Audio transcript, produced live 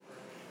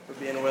for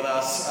being with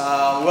us.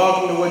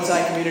 Welcome to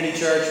Woodside Community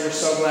Church. We're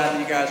so glad that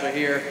you guys are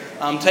here.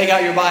 Take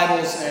out your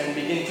Bibles and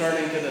begin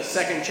turning to the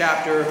second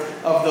chapter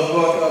of the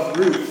book of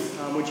Ruth,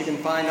 which you can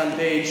find on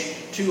page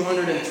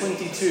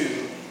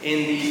 222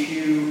 in the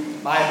Pew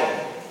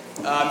Bible.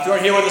 If you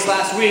weren't here with us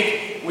last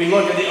week, we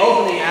looked at the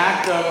opening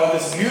act of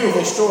this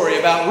beautiful story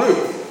about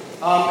Ruth.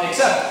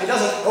 Except it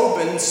doesn't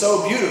open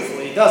so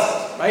beautifully, does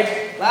it?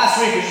 Right? Last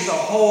week was just a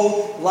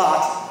whole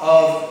lot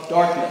of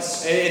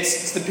darkness.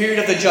 It's the period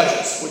of the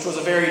Judges, which was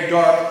a very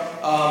dark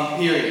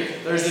period.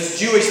 There's this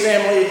Jewish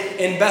family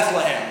in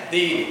Bethlehem,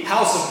 the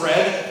house of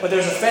bread, but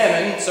there's a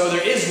famine, so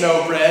there is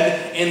no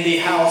bread in the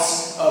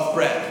house of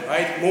bread.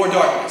 Right? More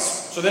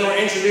darkness. So then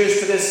we're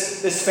introduced to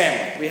this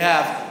family. We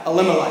have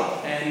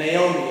Elimelech and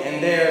Naomi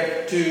and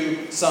their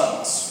two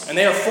sons. And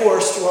they are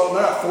forced, well,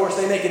 they're not forced,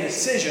 they make a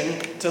decision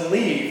to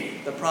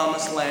leave the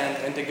promised land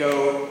and to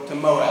go to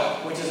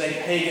Moab, which is a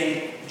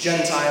pagan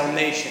Gentile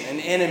nation, an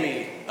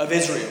enemy of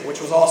Israel,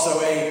 which was also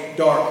a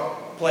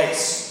dark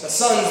place. The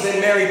sons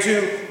then married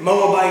two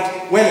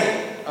Moabite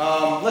women.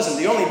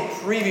 Listen, the only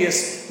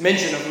previous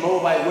mention of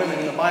Moabite women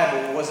in the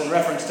Bible was in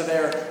reference to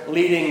their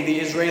leading the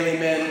Israeli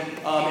men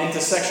into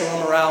sexual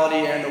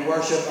immorality and the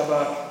worship of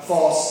a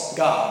false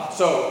god.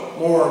 So,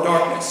 more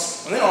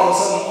darkness. And then all of a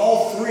sudden,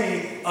 all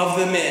three of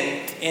the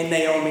men in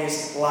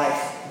Naomi's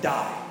life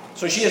die.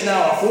 So she is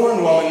now a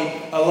foreign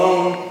woman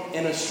alone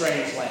in a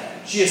strange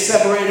land. She is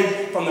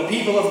separated from the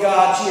people of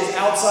God. She is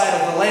outside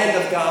of the land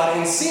of God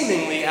and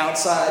seemingly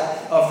outside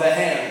of the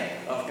hand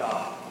of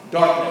God.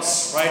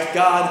 Darkness, right?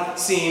 God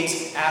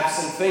seems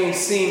absent. Things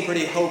seem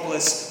pretty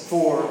hopeless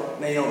for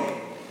Naomi.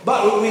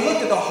 But we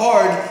looked at the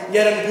hard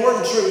yet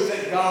important truth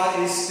that God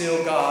is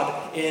still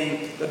God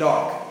in the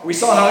dark. We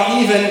saw how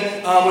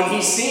even when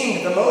he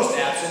seemed the most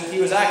absent,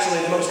 he was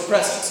actually the most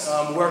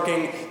present,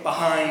 working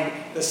behind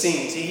the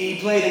scenes. He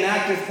played an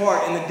active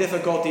part in the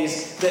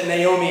difficulties that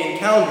Naomi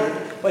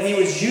encountered, but he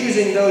was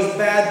using those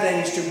bad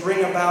things to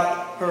bring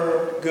about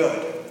her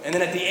good. And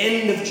then at the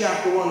end of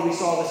chapter 1, we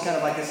saw this kind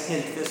of like this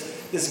hint,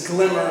 this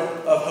glimmer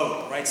of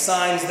hope, right?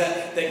 Signs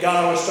that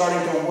God was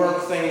starting to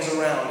work things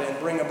around and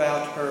bring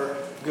about her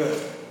good.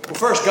 Well,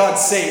 first, God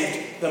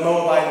saved the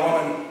Moabite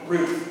woman,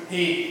 Ruth.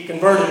 He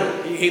converted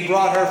her. He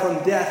brought her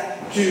from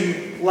death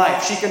to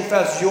life. She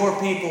confessed, "Your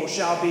people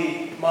shall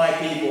be my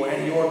people,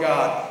 and your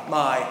God,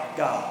 my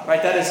God."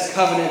 Right? That is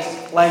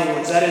covenant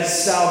language. That is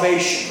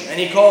salvation. And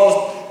he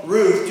calls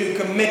Ruth to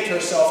commit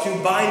herself, to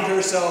bind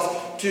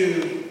herself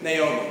to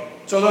Naomi.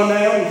 So though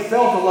Naomi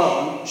felt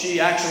alone,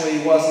 she actually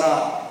was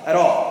not at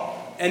all.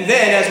 And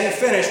then, as we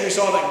finished, we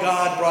saw that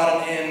God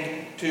brought an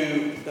end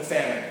to the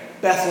famine.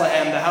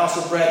 Bethlehem, the house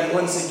of bread,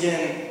 once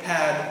again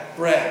had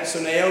bread.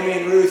 So Naomi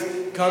and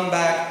Ruth come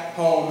back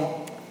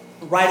home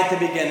right at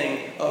the beginning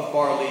of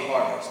barley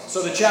harvest.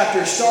 So the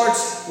chapter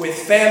starts with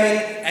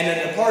famine and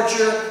a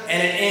departure,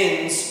 and it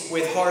ends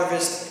with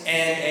harvest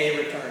and a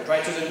return.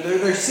 Right? So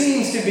there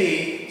seems to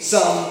be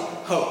some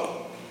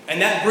hope. And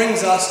that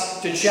brings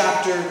us to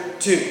chapter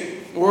 2.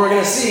 Where we're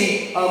going to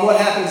see what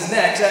happens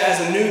next as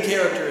a new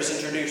character is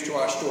introduced to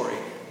our story,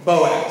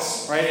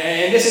 Boaz. Right?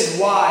 And this is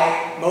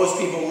why most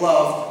people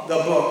love the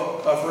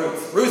book of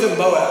Ruth. Ruth and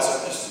Boaz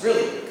are just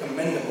really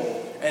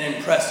commendable and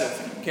impressive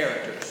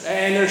characters.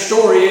 And their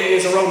story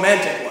is a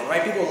romantic one,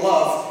 right? People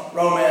love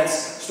romance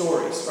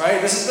stories,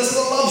 right? This is a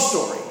love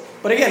story.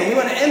 But again, we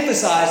want to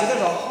emphasize that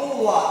there's a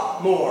whole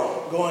lot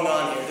more going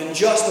on here than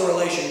just the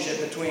relationship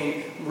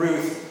between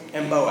Ruth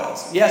and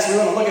Boaz. Yes, we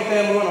want to look at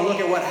them, we want to look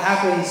at what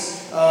happens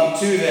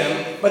to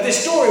them, but this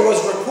story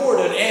was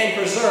recorded and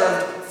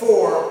preserved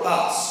for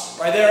us.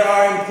 Right? There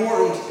are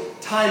important,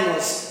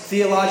 timeless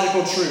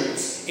theological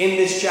truths in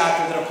this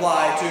chapter that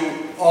apply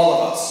to all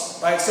of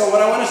us. Right? So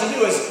what I want us to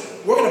do is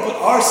we're going to put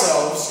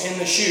ourselves in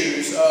the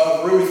shoes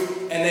of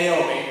Ruth and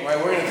Naomi. Right?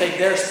 We're going to take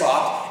their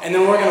spot, and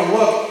then we're going to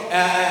look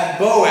at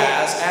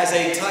Boaz as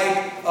a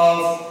type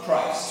of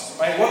Christ.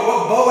 Right?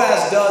 What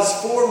Boaz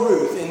does for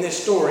Ruth in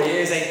this story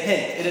is a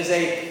hint. It is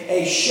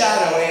a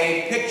shadow,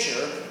 a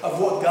picture of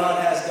what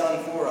God has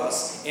done for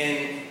us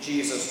in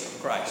Jesus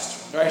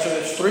Christ. Right? So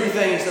there's three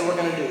things that we're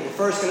going to do. We're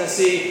first going to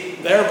see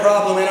their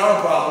problem and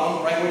our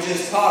problem, right, which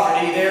is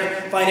poverty,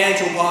 their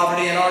financial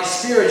poverty and our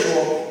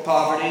spiritual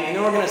poverty. And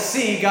then we're going to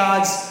see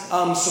God's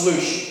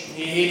solution.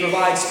 He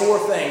provides four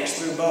things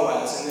through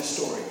Boaz in this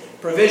story: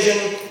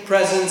 provision,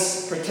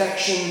 presence,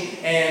 protection,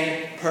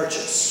 and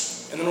purchase.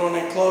 And then we're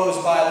going to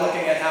close by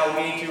looking at how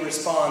we need to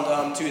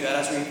respond to that,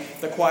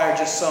 as the choir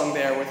just sung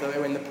there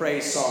in the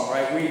praise song,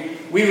 right?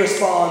 We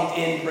respond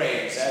in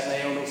praise, as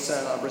Naomi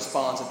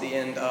responds at the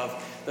end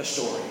of the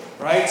story,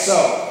 right? So,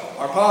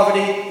 our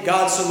poverty,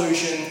 God's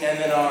solution, and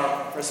then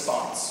our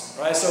response,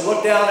 right? So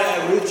look down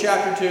at Ruth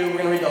chapter 2. We're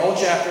going to read the whole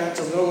chapter. It's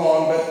a little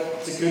long, but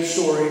it's a good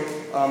story.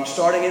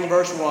 Starting in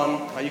verse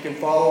 1, you can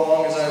follow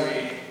along as I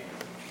read.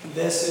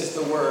 This is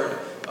the word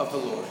of the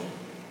Lord.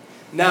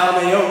 Now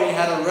Naomi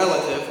had a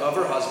relative of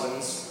her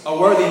husband's, a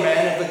worthy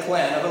man of the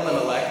clan of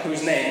Elimelech,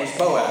 whose name was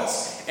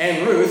Boaz.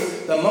 And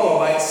Ruth, the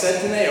Moabite,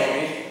 said to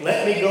Naomi,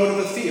 "Let me go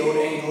to the field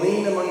and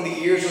glean among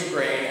the ears of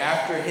grain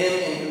after him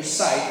in whose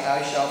sight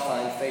I shall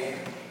find favor."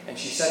 And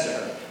she said to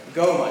her,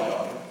 "Go, my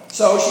daughter."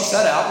 So she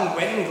set out and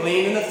went and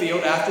gleaned in the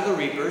field after the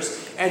reapers,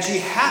 and she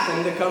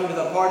happened to come to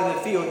the part of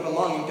the field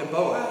belonging to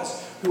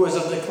Boaz, who was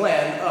of the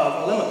clan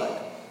of Elimelech.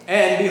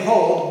 And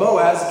behold,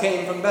 Boaz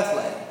came from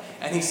Bethlehem,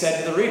 and he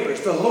said to the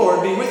reapers, "The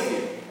Lord be with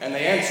you." And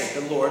they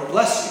answered, "The Lord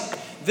bless you."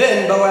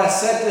 Then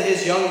Boaz said to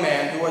his young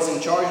man who was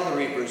in charge of the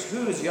reapers,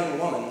 "Whose young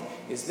woman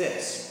is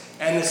this?"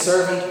 And the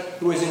servant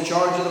who was in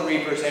charge of the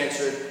reapers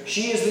answered,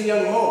 "She is the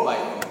young Moabite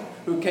woman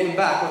who came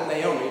back with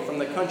Naomi from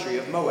the country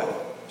of Moab."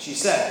 She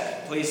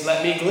said, "Please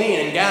let me glean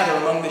and gather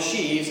among the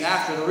sheaves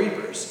after the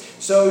reapers."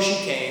 So she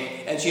came,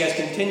 and she has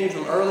continued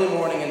from early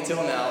morning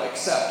until now,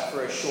 except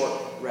for a short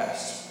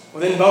rest.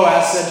 Well, then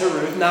Boaz said to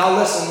Ruth, "Now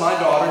listen, my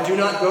daughter, do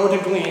not go to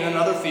glean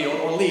another field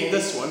or leave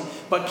this one,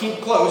 but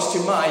keep close to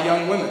my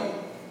young women.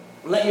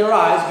 Let your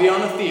eyes be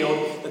on the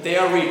field that they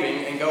are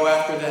reaping, and go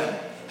after them.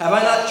 Have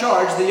I not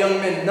charged the young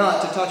men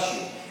not to touch you?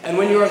 And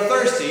when you are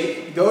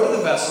thirsty, go to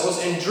the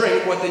vessels and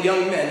drink what the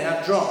young men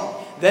have drawn."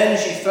 Then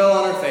she fell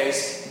on her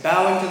face,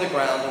 bowing to the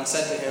ground, and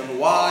said to him,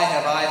 "Why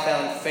have I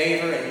found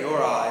favor in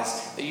your eyes,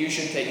 that you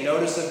should take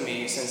notice of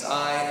me, since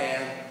I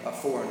am a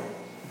foreigner?"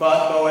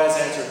 But Boaz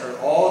answered her,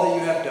 "All that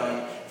you have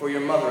done for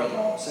your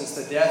mother-in-law, since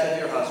the death of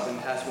your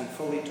husband, has been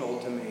fully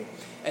told to me,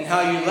 and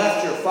how you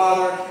left your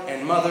father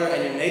and mother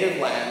and your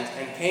native land,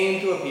 and came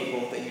to a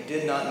people that you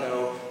did not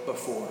know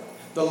before.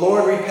 The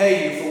Lord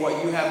repay you for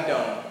what you have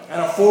done,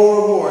 and a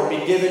full reward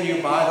be given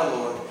you by the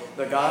Lord,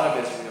 the God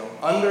of Israel,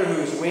 under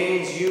whose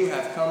wings you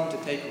have come to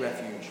take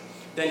refuge."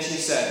 Then she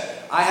said,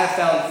 "I have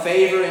found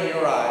favor in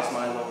your eyes,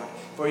 my Lord,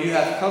 for you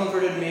have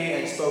comforted me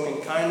and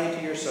spoken kindly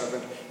to your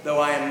servant, though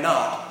I am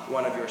not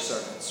one of your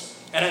servants."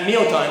 And at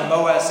mealtime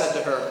Boaz said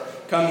to her,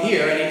 "Come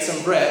here and eat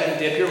some bread and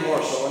dip your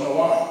morsel in the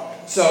wine."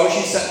 So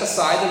she set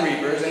beside the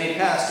reapers, and he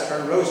passed to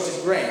her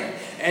roasted grain.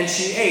 And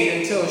she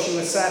ate until she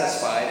was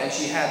satisfied, and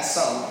she had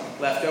some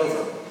left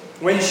over.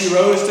 When she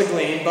rose to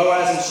glean,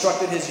 Boaz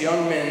instructed his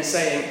young men,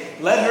 saying,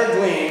 "Let her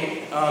glean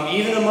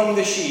even among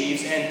the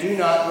sheaves, and do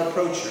not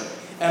reproach her.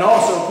 And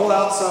also pull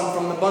out some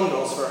from the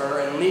bundles for her,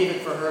 and leave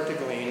it for her to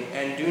glean,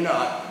 and do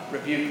not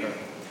rebuke her."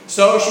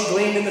 So she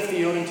gleaned in the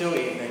field until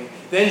evening.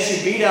 Then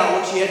she beat out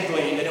what she had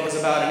gleaned, and it was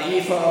about an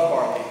ephah of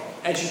barley.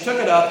 And she took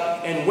it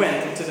up and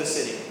went into the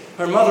city.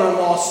 Her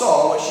mother-in-law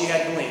saw what she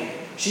had gleaned.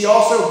 She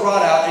also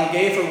brought out and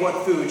gave her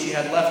what food she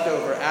had left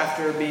over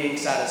after being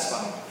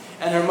satisfied.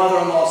 And her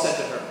mother-in-law said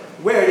to her,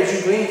 "Where did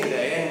you glean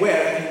today, and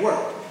where have you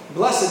worked?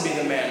 Blessed be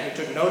the man who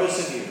took notice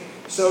of you."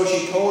 So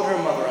she told her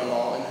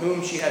mother-in-law, in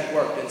whom she had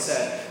worked, and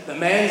said, "The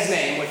man's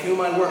name with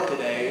whom I work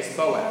today is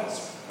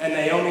Boaz." And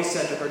Naomi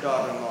said to her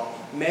daughter-in-law,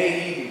 "May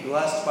he be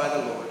blessed by the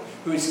Lord,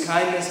 whose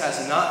kindness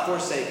has not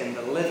forsaken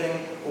the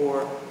living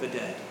or the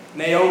dead."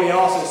 Naomi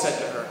also said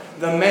to her,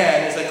 "The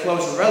man is a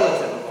close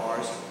relative of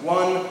ours,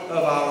 one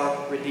of our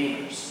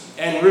redeemers."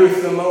 And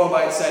Ruth the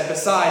Moabite said,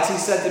 "Besides, he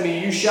said to me,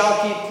 'You shall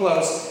keep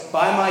close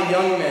by my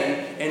young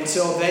men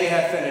until they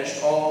have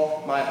finished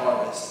all my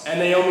harvest.'" And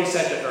Naomi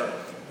said to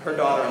her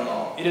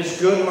daughter-in-law, "It is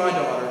good, my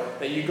daughter,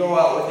 that you go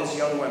out with his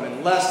young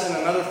women, lest in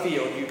another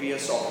field you be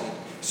assaulted."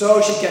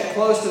 So she kept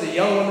close to the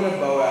young women of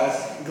Boaz,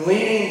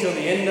 gleaning until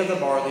the end of the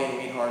barley and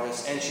wheat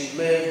harvest, and she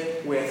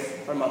lived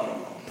with her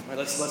mother-in-law. All right,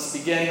 let's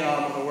begin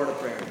with a word of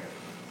prayer.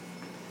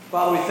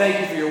 Father, we thank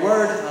you for your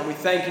word. We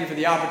thank you for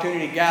the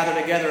opportunity to gather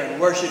together and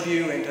worship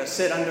you and to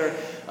sit under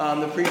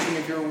the preaching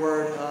of your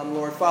word.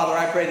 Lord, Father,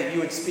 I pray that you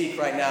would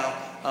speak right now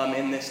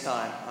in this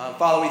time.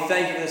 Father, we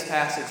thank you for this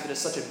passage. It is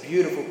such a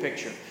beautiful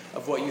picture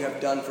of what you have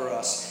done for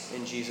us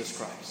in Jesus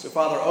Christ. So,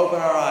 Father,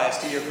 open our eyes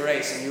to your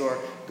grace and your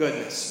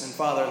goodness. And,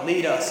 Father,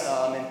 lead us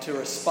and to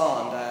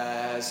respond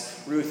as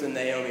Ruth and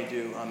Naomi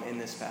do in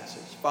this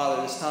passage.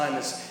 Father, this time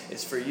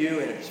is for you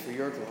and it is for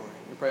your glory.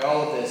 We pray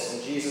all of this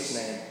in Jesus'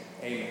 name.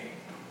 Amen.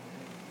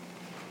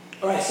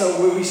 All right,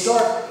 so we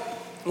start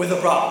with a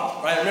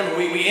problem, right? Remember,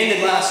 we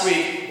ended last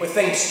week with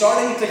things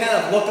starting to kind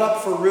of look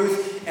up for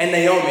Ruth and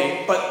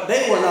Naomi, but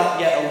they were not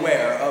yet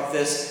aware of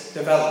this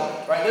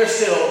development, right? They're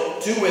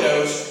still two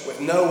widows with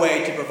no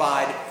way to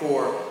provide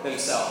for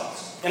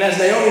themselves. And as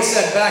Naomi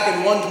said back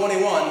in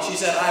 121, she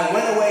said, "I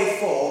went away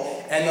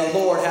full, and the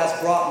Lord has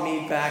brought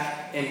me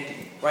back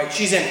empty," right?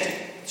 She's empty,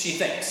 she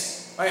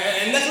thinks. Right?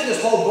 And that's what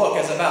this whole book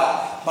is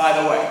about,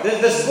 by the way.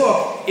 This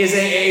book is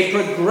a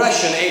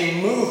progression, a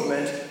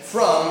movement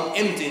from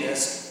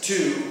emptiness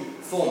to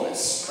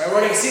fullness. Right?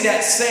 We're going to see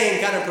that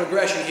same kind of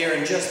progression here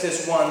in just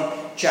this one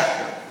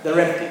chapter. They're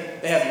empty.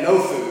 They have no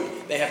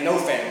food. They have no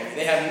family.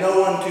 They have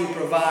no one to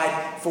provide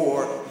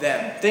for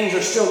them. Things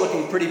are still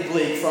looking pretty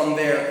bleak from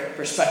their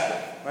perspective.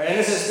 Right? And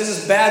this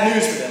is bad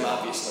news for them,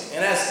 obviously.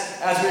 And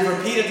as we've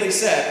repeatedly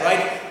said,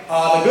 right,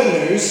 the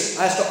good news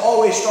has to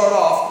always start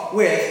off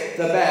with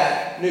the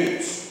bad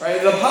news.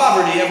 Right? The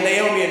poverty of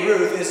Naomi and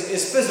Ruth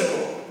is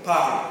physical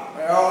poverty.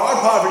 Right? Our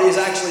poverty is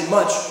actually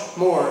much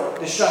more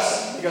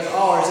distressing because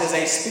ours is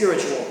a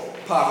spiritual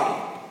poverty.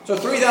 So So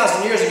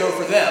 3,000 years ago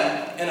for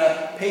them, in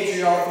a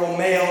patriarchal,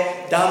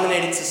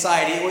 male-dominated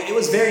society, it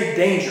was very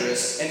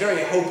dangerous and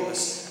very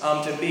hopeless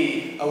to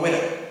be a widow.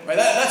 Right?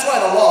 That's why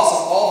the loss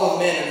of all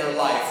the men in her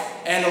life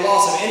and the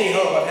loss of any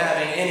hope of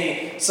having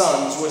any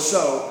sons was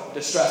so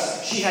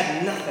distressing. She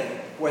had nothing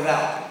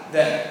without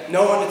them.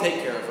 No one to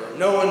take care of her,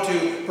 no one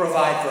to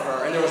provide for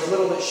her, and there was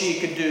little that she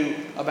could do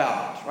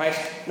about it. Right?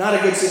 Not a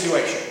good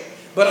situation.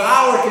 But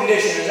our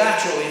condition is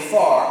actually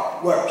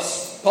far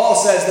worse. Paul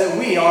says that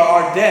we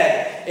are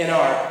dead in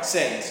our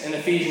sins in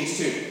Ephesians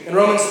 2. In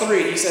Romans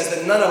 3, he says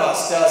that none of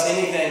us does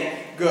anything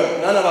good.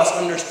 None of us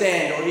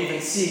understand or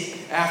even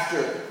seek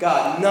after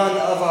God. None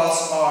of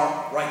us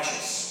are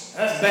righteous.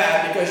 That's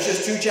bad because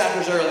just 2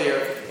 chapters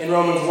earlier in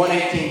Romans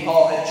 1:18,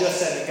 Paul had just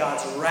said that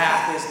God's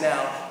wrath is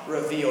now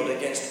revealed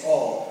against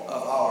all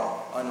of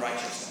our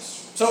unrighteousness.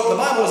 So the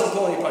Bible doesn't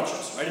pull any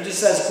punches, right? It just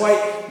says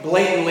quite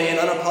blatantly and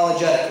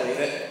unapologetically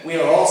that we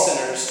are all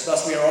sinners,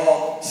 thus we are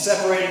all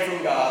separated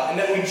from God, and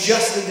that we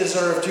justly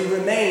deserve to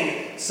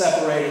remain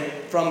separated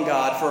from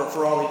God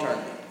for all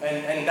eternity.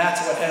 And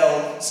that's what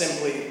hell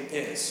simply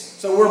is.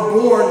 So we're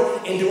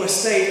born into a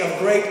state of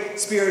great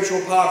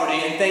spiritual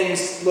poverty, and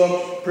things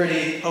look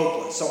pretty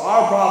hopeless. So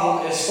our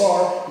problem is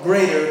far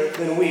greater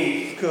than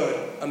we could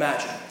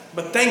imagine.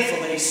 But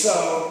thankfully,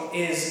 so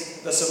is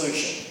the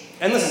solution.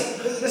 And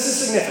listen, this is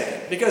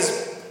significant,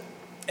 because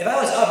if I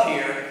was up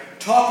here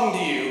talking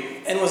to you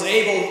and was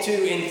able to,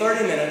 in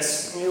 30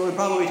 minutes, it would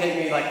probably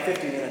take me like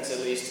 50 minutes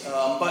at least,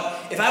 but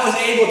if I was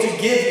able to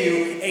give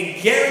you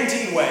a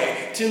guaranteed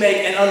way to make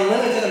an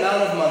unlimited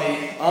amount of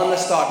money on the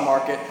stock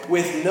market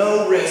with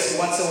no risk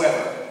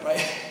whatsoever,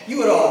 right? You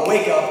would all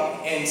wake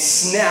up and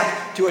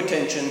snap to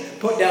attention,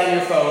 put down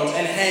your phones,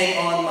 and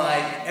hang on my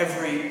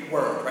every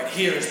word, right?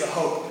 Here's the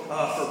hope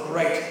for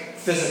great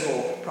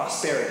physical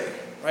prosperity.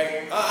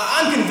 Right?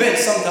 I'm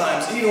convinced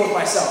sometimes, even with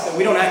myself, that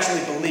we don't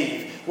actually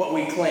believe what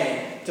we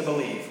claim to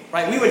believe.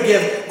 Right? We would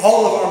give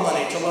all of our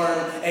money to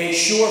learn a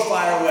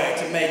surefire way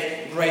to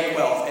make great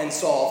wealth and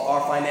solve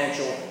our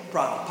financial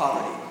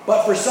poverty.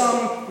 But for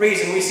some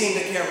reason, we seem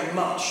to care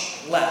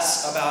much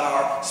less about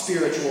our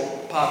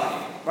spiritual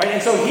poverty. Right?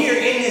 And so here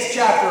in this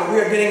chapter,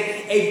 we are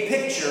getting a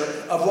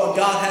picture of what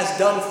God has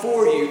done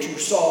for you to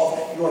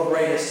solve your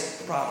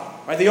greatest problem.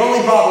 Right? The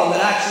only problem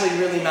that actually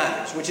really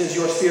matters, which is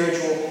your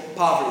spiritual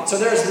poverty. So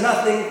there is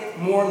nothing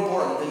more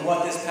important than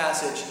what this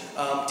passage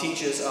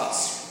teaches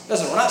us.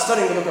 Listen, we're not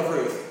studying the book of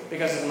Ruth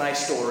because it's a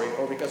nice story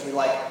or because we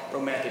like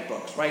romantic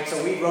books, right?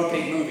 So we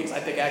rotate movies. I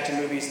pick action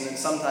movies, and then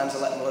sometimes I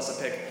let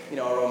Melissa pick, a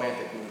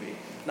romantic movie.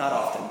 Not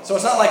often. So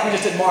it's not like we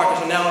just did Mark,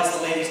 so now it's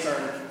the lady's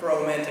turn for a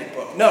romantic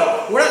book.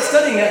 No, we're not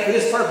studying that for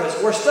this purpose.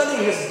 We're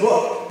studying this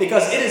book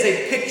because it is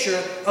a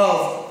picture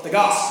of the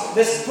gospel.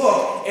 This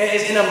book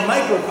is in a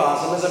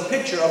microcosm, is a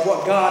picture of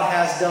what God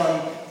has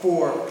done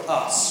for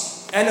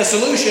us. And the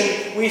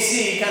solution we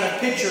see kind of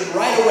pictured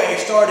right away,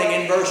 starting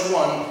in verse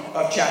 1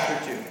 of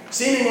chapter 2.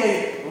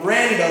 Seemingly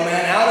random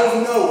and out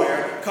of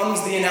nowhere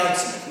comes the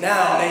announcement.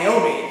 Now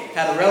Naomi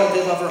had a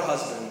relative of her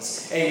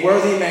husband's, a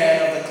worthy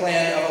man of the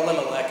clan of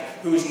Elimelech,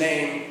 whose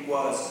name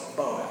was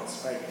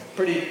Boaz. Right?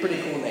 Pretty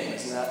cool name,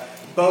 isn't that?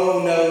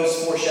 Bo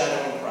knows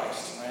foreshadowing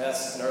Christ. Right?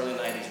 That's an early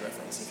 90s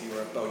reference if you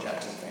were a Bo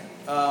Jackson fan.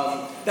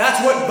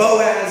 That's what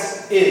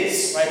Boaz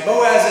is. Right?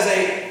 Boaz is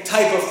a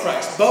type of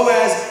Christ.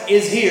 Boaz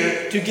is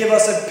here to give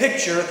us a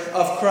picture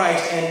of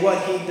Christ and what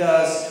he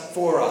does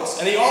for us.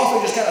 And the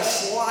author just kind of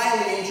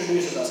slyly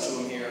introduces us to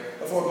him here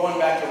before going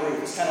back to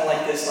Ruth. It's kind of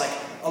like this,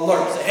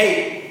 alert. Say,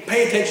 hey,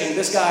 pay attention.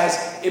 This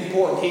guy's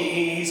important.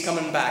 He's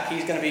coming back.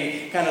 He's going to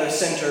be kind of the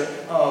center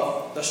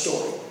of the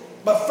story.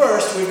 But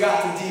first, we've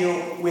got to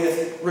deal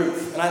with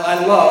Ruth. And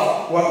I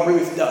love what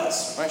Ruth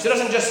does. Right? She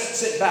doesn't just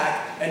sit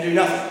back and do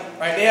nothing.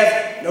 Right? They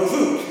have no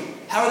food.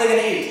 How are they going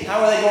to eat? How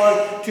are they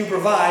going to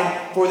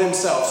provide for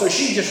themselves? So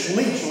she just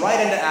leaps right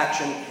into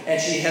action, and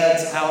she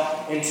heads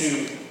out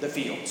into the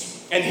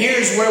fields. And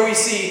here's where we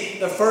see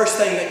the first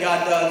thing that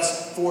God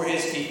does for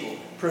his people.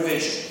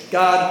 Provision.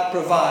 God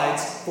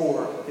provides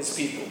for his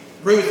people.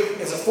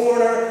 Ruth is a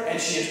foreigner, and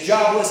she is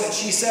jobless, and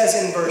she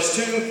says in verse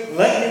 2,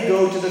 "Let me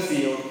go to the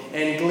field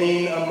and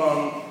glean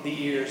among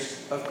the ears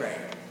of grain."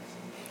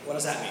 What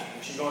does that mean?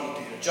 Is she going to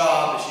get a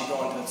job? Is she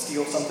going to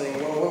steal something?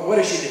 What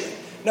is she doing?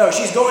 No,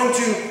 she's going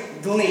to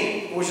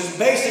glean, which is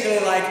basically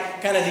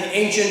like kind of the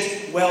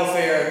ancient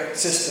welfare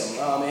system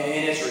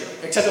in Israel,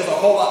 except it's a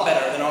whole lot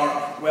better than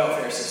our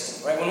welfare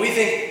system. Right? When we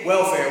think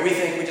welfare, we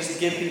think we just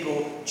give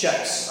people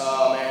checks,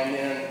 and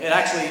it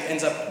actually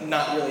ends up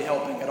not really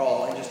helping at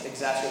all and just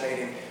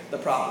exacerbating the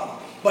problem.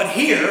 But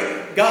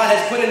here, God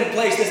has put into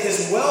place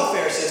this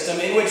welfare system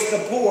in which the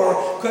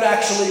poor could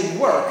actually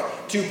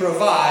work to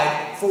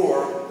provide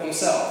for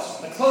themselves.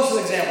 The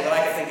closest example that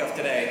I could think of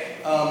today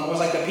was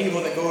like the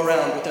people that go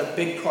around with their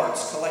big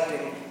carts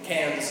collecting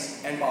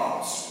cans and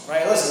bottles.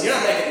 Right? Listen, you're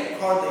not making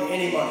hardly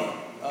any money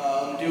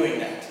doing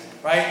that.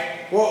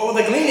 Right? Well,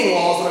 the gleaning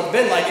laws would have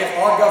been like if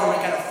our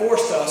government kind of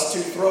forced us to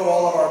throw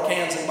all of our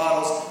cans and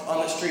bottles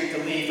on the street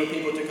to leave for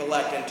people to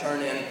collect and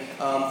turn in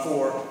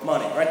for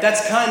money, right?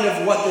 That's kind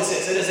of what this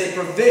is. It is a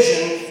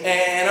provision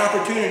and an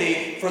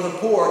opportunity for the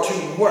poor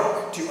to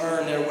work, to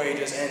earn their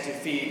wages, and to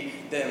feed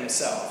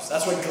themselves.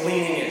 That's what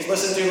gleaning is.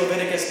 Listen to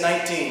Leviticus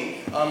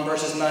 19,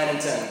 verses 9 and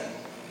 10.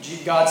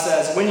 God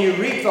says, "When you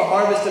reap the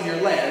harvest of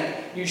your land,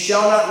 you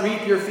shall not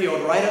reap your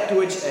field right up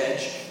to its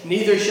edge,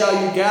 neither shall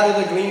you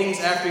gather the gleanings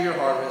after your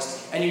harvest,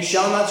 and you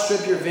shall not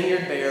strip your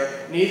vineyard bare,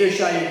 neither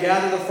shall you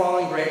gather the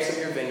fallen grapes of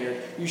your vineyard.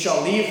 You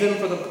shall leave them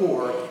for the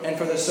poor and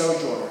for the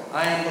sojourner.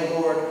 I am the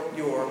Lord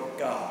your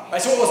God."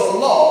 Right, so it was a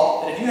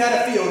law that if you had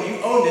a field, you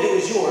owned it, it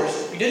was yours.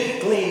 You didn't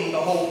glean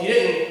you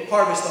didn't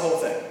harvest the whole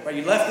thing. Right?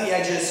 You left the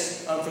edges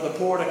for the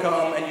poor to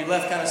come, and you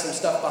left kind of some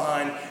stuff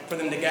behind for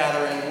them to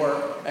gather and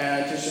work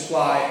and to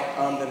supply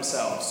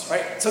themselves.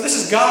 Right? So this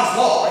is God's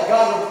law. Right?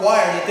 God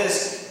required that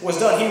this was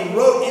done. He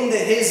wrote into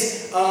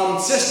his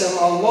system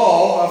a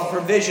law of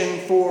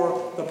provision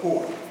for the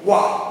poor.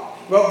 Why?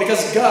 Well,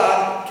 because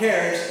God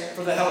cares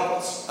for the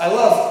helpless. I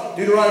love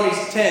Deuteronomy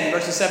 10,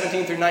 verses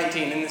 17 through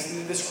 19, and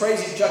this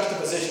crazy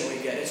juxtaposition we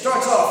get. It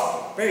starts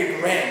off very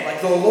grand,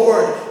 like the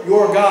Lord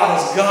your God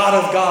is God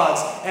of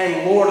gods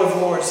and Lord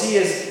of lords. He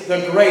is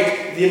the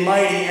great, the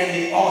mighty, and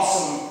the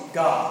awesome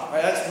God.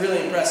 Right? That's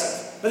really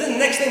impressive. But then the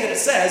next thing that it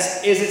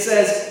says,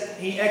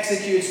 he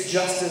executes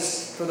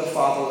justice for the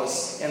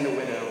fatherless and the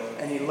widow,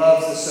 and he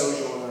loves the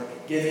sojourner,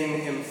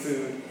 giving him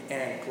food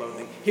and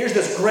clothing. Here's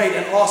this great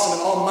and awesome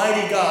and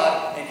almighty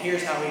God, and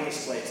here's how he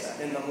displays that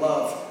in the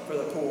love for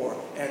the poor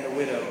and the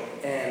widow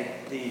and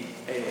the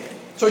alien.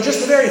 So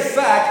just the very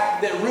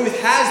fact that Ruth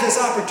has this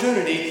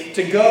opportunity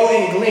to go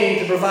and glean,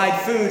 to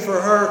provide food for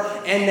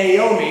her and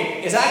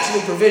Naomi, is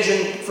actually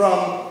provision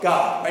from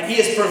God. Right? He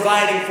is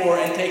providing for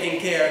and taking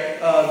care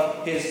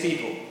of his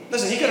people.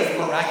 Listen, he could have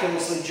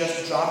miraculously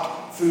just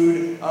dropped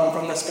food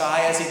from the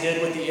sky as he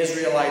did with the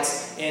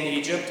Israelites in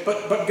Egypt.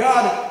 But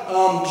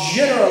God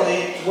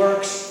generally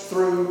works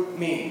through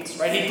means,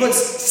 right? He puts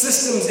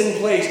systems in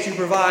place to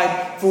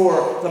provide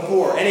for the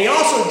poor. And he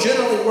also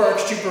generally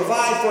works to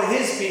provide for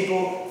his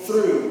people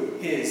through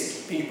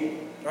his people,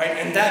 right?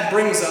 And that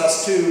brings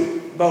us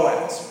to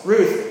Boaz.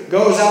 Ruth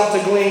goes out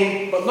to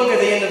glean, but look at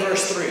the end of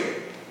verse 3. It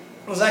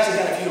was actually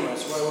kind of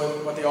humorous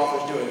what the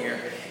author's doing here.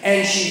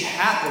 And she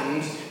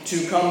happened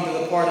to come to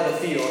the part of the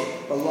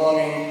field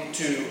belonging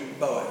to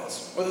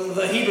Boaz. Well,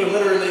 the Hebrew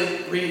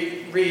literally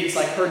reads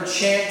like her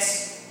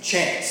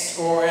chance,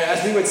 or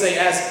as we would say,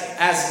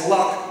 as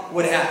luck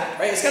would happen.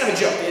 Right? It's kind of a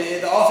joke.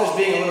 The author's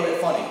being a little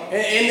bit funny.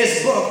 In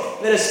this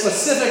book that is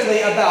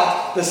specifically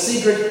about the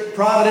secret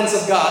providence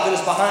of God that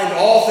is behind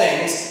all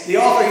things, the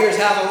author here is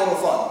having a little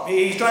fun.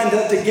 He's trying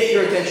to get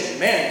your attention.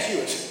 Man, she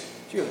was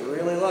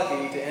really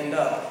lucky to end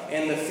up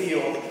in the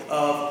field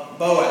of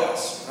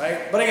Boaz,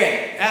 right? But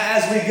again,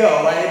 as we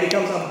go, right, it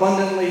becomes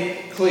abundantly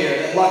clear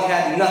that luck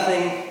had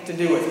nothing to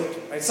do with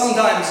it. Right?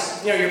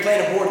 Sometimes, you're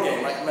playing a board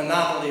game, like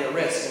Monopoly or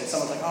Risk, and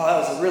someone's like, "Oh,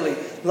 that was a really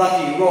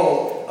lucky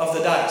roll of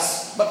the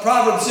dice." But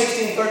Proverbs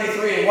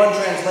 16:33 in one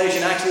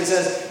translation actually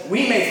says,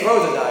 "We may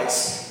throw the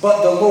dice,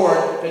 but the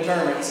Lord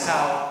determines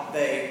how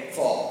they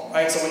fall."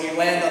 Right? So when you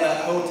land on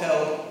that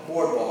hotel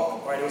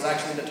boardwalk, right, it was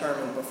actually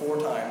determined before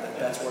time that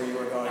that's where you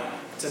were going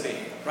to be.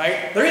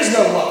 Right? There is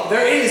no luck.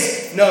 There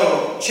is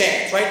no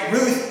chance. Right?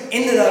 Ruth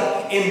ended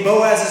up in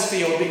Boaz's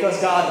field because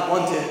God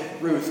wanted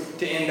Ruth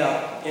to end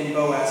up in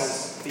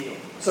Boaz's field.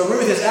 So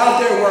Ruth is out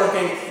there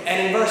working,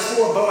 and in verse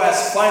 4,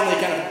 Boaz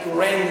finally kind of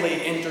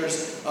grandly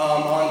enters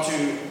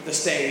onto the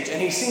stage,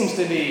 and he seems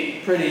to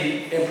be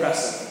pretty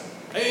impressive.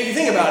 If you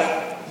think about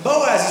it,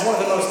 Boaz is one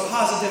of the most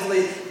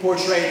positively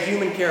portrayed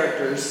human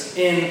characters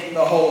in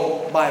the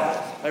whole Bible.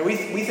 Right?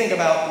 We think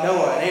about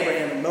Noah and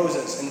Abraham and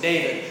Moses and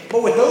David,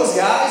 but with those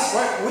guys,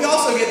 right, we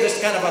also get this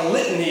kind of a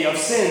litany of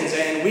sins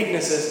and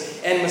weaknesses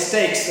and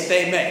mistakes that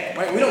they make.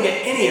 Right? We don't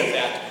get any of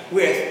that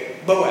with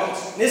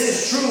Boaz. This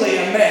is truly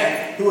a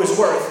man who is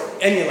worth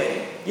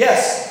emulating.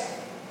 Yes,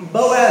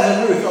 Boaz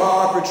and Ruth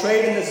are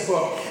portrayed in this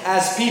book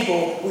as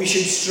people we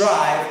should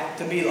strive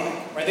to be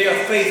like. Right? They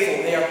are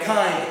faithful, they are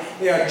kind,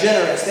 they are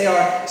generous, they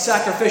are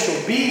sacrificial.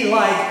 Be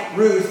like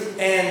Ruth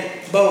and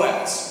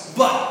Boaz.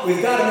 But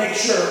we've got to make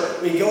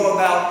sure we go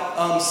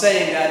about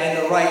saying that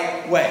in the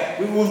right way.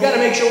 We've got to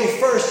make sure we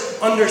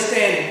first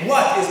understand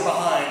what is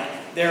behind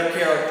their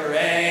character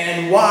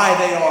and why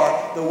they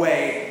are the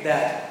way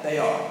that they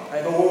are.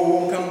 Right? But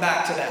we'll come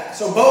back to that.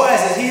 So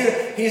Boaz is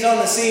here. He's on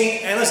the scene.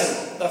 And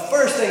listen, the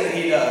first thing that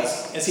he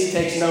does is he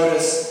takes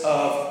notice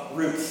of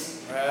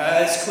Ruth. Right?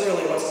 That's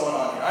clearly what's going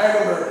on here. I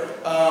remember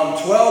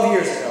 12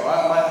 years ago,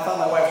 I thought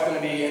my wife was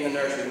going to be in the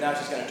nursery. Now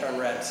she's going to turn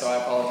red, so I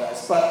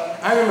apologize. But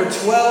I remember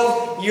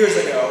 12 years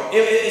ago,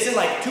 it's in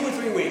like 2 or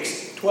 3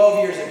 weeks, 12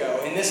 years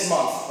ago, in this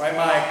month, right?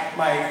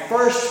 My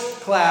first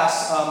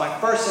class, my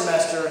first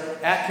semester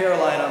at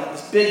Carolina,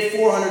 this big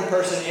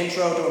 400-person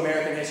intro to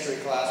American history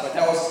class, right?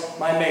 That was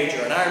my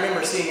major. And I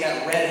remember seeing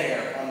that red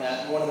hair on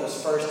that one of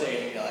those first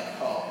days and be like,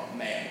 "Oh,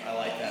 man, I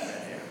like that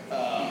red hair."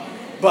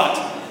 But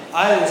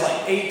I was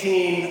like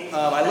 18.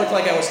 I looked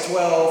like I was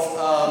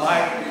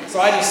 12. So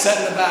I just sat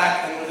in the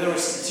back, and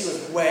she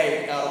was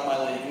way out of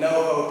my league. No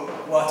hope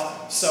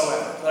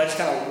whatsoever. But I just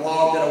kind of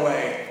logged it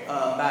away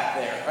back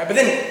there. Right? But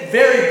then,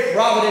 very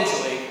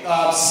providentially,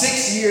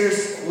 6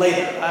 years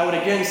later, I would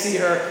again see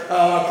her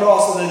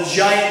across the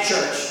giant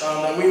church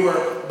that we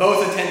were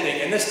both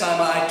attending. And this time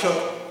I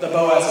took the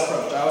Boaz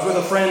approach. I was with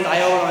a friend,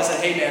 Iola, and I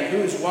said, "Hey man,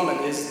 whose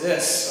woman is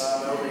this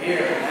over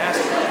here?" And I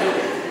asked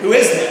her, who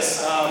is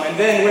this? And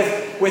then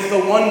with the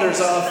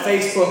wonders of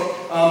Facebook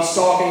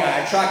stalking,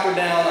 I tracked her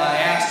down, I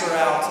asked her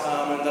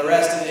out, and the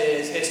rest of it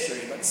is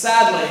history. But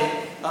sadly,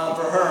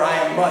 for her, I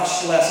am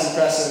much less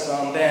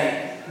impressive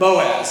than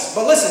Boaz.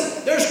 But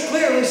listen, there's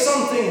clearly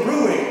something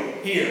brewing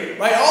here,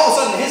 right? All of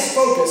a sudden, his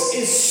focus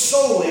is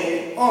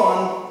solely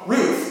on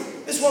Ruth.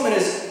 This woman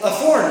is a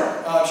foreigner.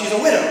 She's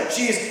a widow.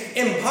 She's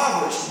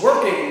impoverished,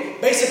 working,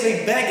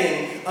 basically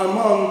begging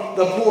among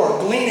the poor,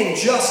 gleaning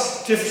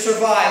just to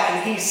survive,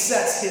 and he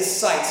sets his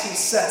sights, he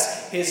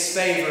sets his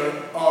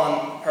favor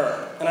on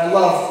her. And I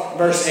love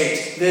verse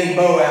 8. Then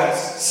Boaz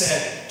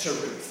said to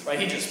Ruth, right?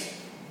 He just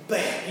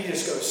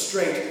goes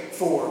straight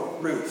for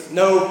Ruth.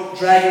 No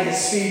dragging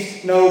his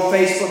feet, no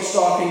Facebook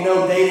stalking,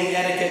 no dating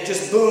etiquette.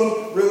 Just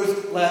boom,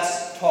 Ruth,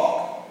 let's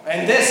talk.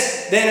 And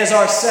this then is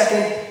our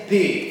second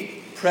P.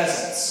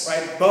 Presence,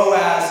 right?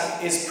 Boaz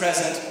is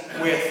present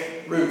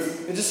with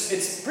Ruth.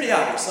 It's pretty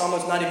obvious,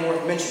 almost not even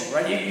worth mentioning,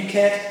 right? You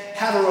can't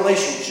have a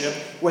relationship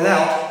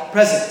without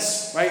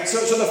presence, right?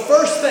 So the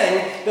first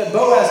thing that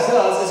Boaz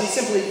does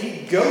is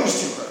he goes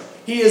to her.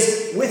 He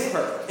is with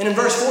her. And in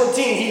verse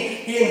 14,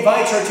 he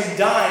invites her to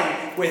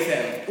dine with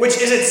him, which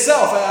is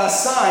itself a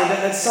sign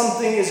that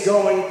something is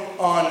going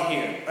on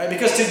here, right?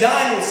 Because to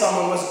dine with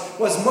someone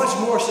was much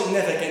more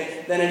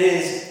significant than it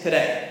is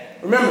today.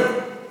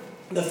 Remember,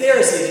 the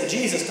Pharisees in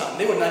Jesus' time,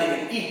 they would not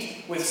even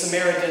eat with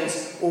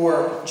Samaritans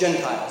or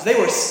Gentiles. They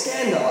were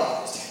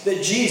scandalized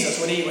that Jesus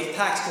would eat with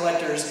tax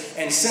collectors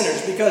and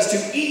sinners, because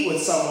to eat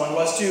with someone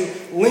was to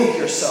link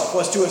yourself,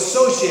 was to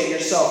associate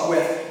yourself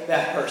with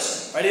that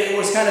person. Right? It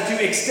was kind of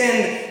to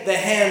extend the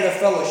hand of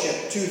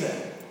fellowship to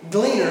them.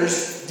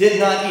 Gleaners did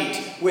not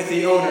eat with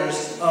the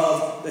owners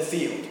of the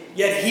field.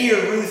 Yet here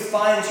Ruth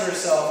finds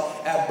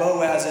herself at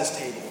Boaz's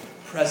table.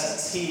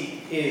 Presence.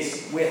 He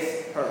is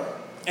with her.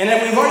 And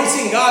then we've already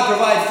seen God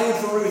provide food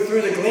for Ruth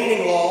through the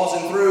gleaning laws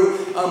and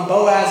through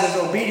Boaz's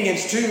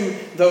obedience to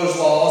those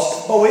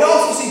laws. But we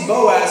also see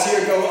Boaz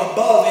here go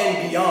above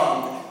and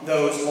beyond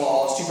those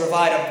laws to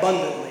provide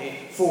abundantly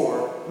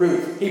for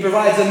Ruth. He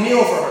provides a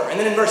meal for her. And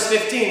then in verse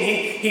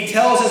 15, he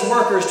tells his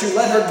workers to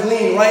let her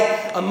glean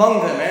right among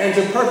them and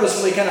to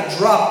purposefully kind of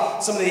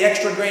drop some of the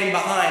extra grain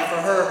behind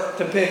for her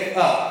to pick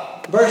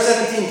up. Verse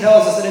 17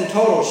 tells us that in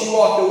total she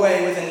walked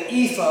away with an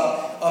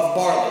ephah of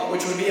barley,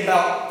 which would be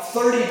about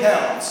 30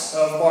 pounds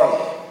of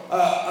barley.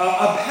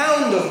 A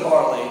pound of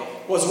barley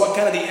was what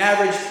kind of the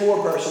average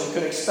poor person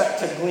could expect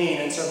to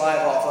glean and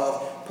survive off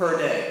of per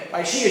day.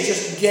 Right? She has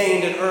just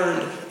gained and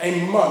earned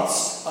a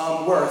month's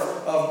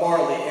worth of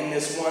barley in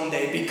this one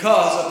day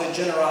because of the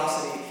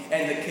generosity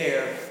and the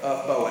care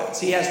of Boaz.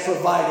 He has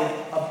provided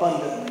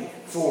abundantly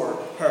for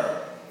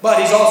her. But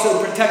he's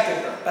also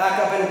protected her. Back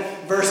up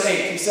in verse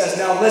 8, he says,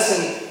 "Now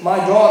listen, my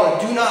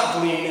daughter, do not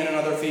glean in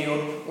another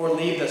field or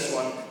leave this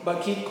one,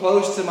 but keep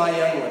close to my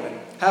young women.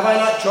 Have I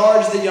not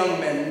charged the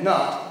young men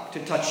not to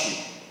touch you?"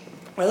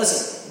 Well,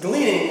 listen,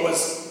 gleaning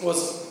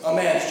was a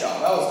man's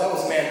job. That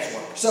was man's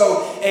work.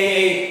 So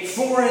a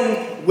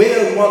foreign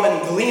widowed woman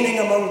gleaning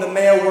among the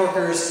male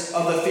workers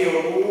of the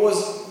field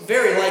was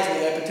very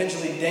likely a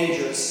potentially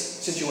dangerous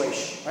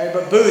situation, right?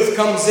 But Booth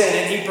comes in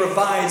and he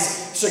provides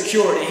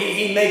security.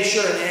 He makes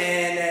sure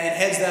and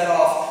heads that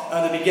off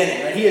at the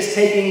beginning, right? He is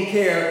taking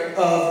care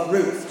of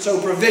Ruth.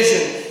 So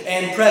provision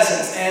and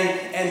presence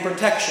and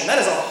protection. That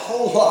is a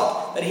whole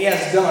lot that he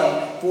has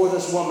done for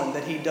this woman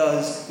that he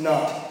does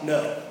not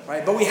know,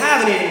 right? But we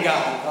haven't even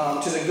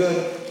gotten to the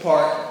good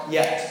part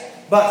yet.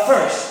 But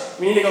first,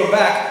 we need to go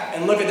back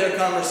and look at their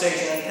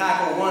conversation and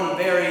tackle one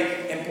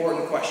very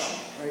important question,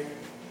 right?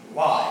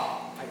 Why?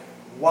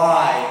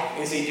 Why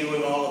is he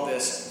doing all of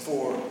this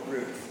for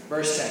Ruth?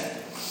 Verse 10.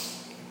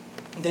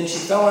 Then she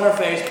fell on her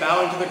face,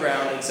 bowing to the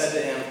ground, and said to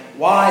him,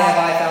 "Why have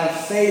I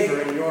found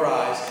favor in your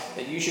eyes,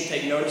 that you should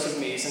take notice of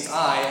me, since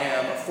I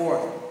am a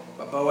foreigner?"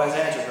 But Boaz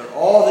answered her,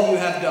 "All that you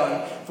have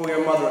done for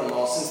your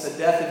mother-in-law since the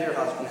death of your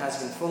husband has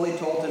been fully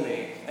told to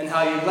me, and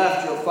how you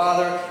left your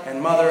father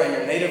and mother and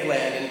your native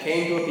land and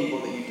came to a people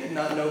that you did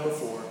not know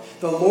before.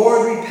 The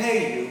Lord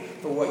repay you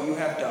for what you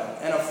have done,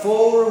 and a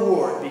full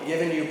reward be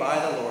given you by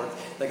the Lord,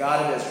 the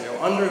God of Israel,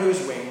 under whose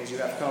wings you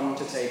have come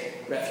to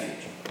take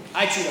refuge."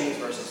 I chewed on these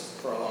verses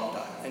for a long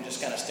time and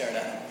just kind of stared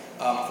at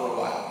them for a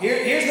while.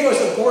 Here's the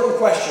most important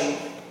question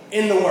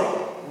in the world.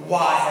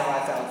 Why have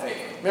I found favor?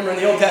 Remember in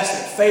the Old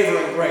Testament, favor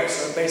and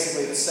grace are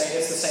basically the same.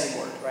 It's the same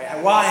word,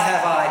 right? Why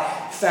have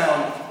I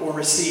found or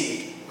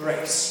received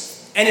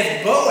grace? And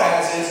if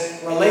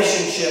Boaz's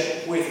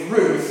relationship with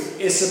Ruth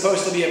is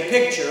supposed to be a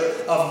picture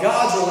of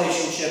God's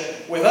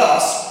relationship with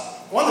us,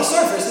 on the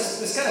surface,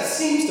 this kind of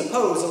seems to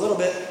pose a little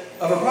bit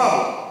of a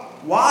problem.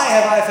 Why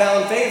have I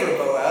found favor,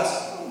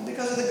 Boaz?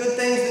 Because of the good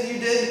things that you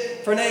did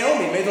for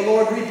Naomi. May the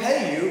Lord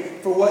repay you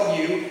for what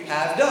you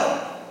have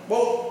done.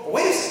 Well,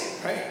 wait a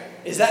second, right?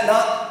 Is that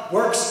not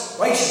works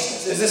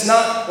righteousness? Is this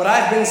not what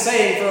I've been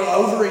saying for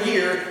over a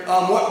year,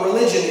 what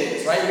religion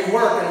is, right? We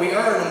work and we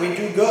earn and we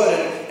do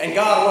good, and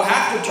God will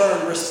have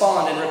to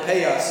respond and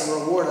repay us and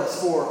reward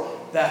us for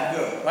that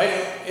good,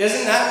 right?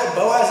 Isn't that what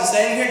Boaz is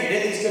saying here? You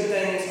did these good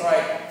things, all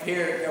right,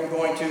 here I'm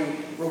going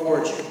to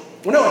reward you.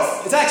 Well,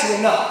 no, it's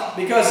actually not,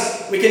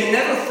 because we can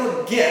never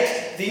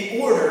forget the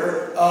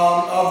order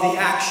of the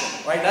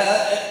action, right?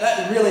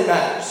 That really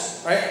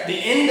matters, right? The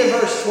end of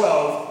verse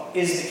 12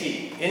 is the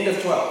key. End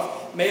of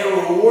 12. May a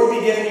reward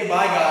be given you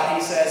by God,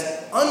 he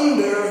says,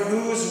 under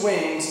whose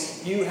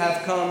wings you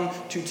have come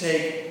to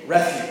take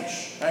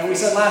refuge. And we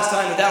said last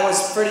time that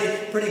was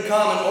pretty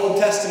common Old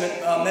Testament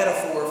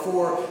metaphor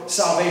for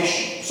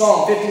salvation.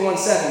 Psalm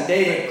 51:7,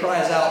 David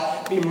cries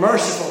out, "Be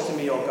merciful to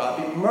me, O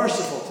God, be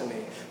merciful to me.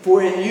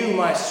 For in you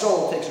my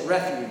soul takes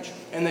refuge.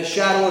 In the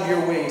shadow of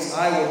your wings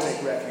I will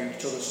take refuge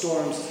till the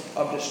storms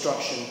of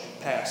destruction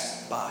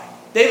pass by."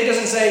 David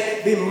doesn't say,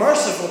 "Be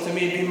merciful to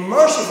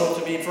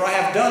me, for I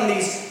have done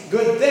these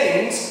good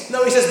things."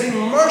 No, he says, "Be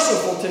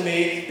merciful to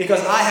me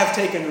because I have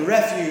taken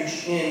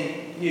refuge in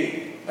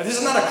you." Now, this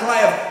is not a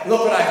cry of,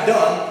 "Look what I've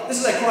done." This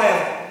is a cry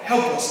of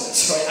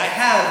helplessness, right? I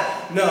have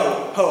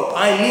no hope.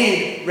 I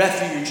need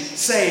refuge.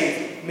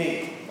 Save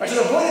me. Right, so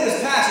the point of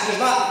this passage is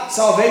not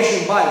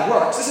salvation by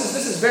works. This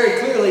is very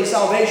clearly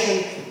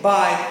salvation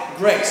by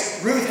grace.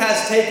 Ruth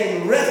has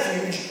taken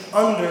refuge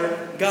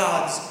under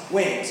God's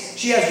wings.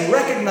 She has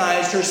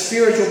recognized her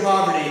spiritual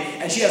poverty,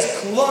 and she has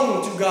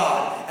clung to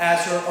God as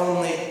her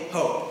only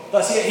hope.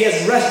 Thus, he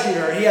has rescued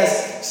her, he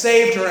has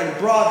saved her, and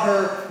brought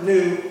her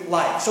new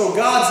life. So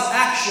God's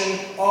action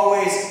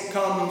always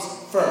comes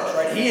first,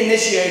 right? He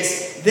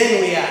initiates,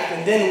 then we act,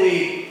 and then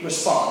we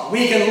respond.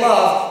 We can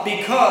love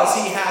because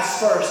he has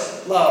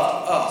first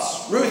loved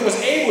us. Ruth was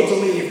able to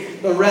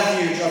leave the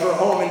refuge of her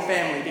home and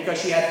family because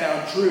she had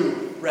found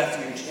true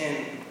refuge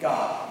in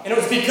God. And it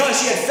was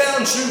because she had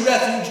found true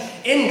refuge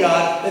in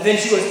God that then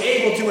she was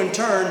able to in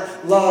turn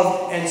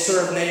love and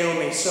serve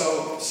Naomi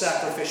so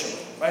sacrificially.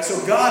 Right? So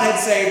God had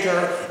saved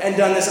her and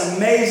done this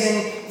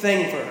amazing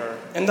thing for her.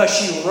 And thus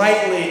she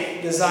rightly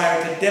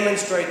desired to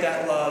demonstrate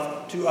that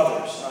love to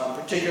others,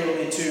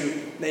 particularly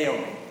to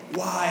Naomi.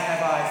 Why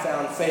have I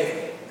found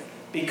favor?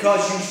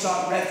 Because you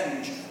sought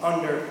refuge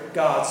under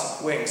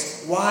God's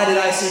wings. Why did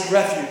I seek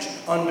refuge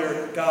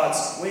under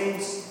God's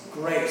wings?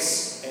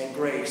 Grace and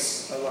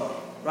grace alone.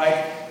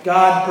 Right?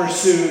 God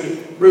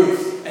pursued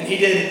Ruth. And he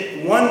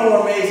did one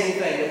more amazing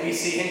thing that we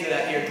see hinted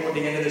at here toward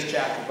the end of this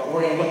chapter. But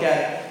we're going to look at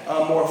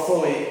it more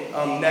fully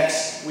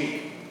next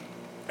week.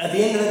 At the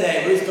end of the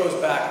day, Ruth goes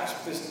back.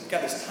 She's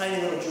got this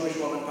tiny little Jewish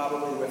woman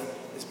probably with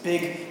this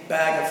big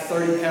bag of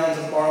 30 pounds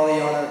of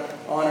barley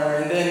on her.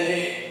 And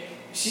then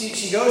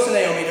she goes to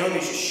Naomi.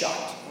 Naomi's just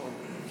shocked.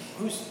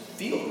 Whose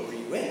field were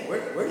you in?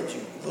 Where did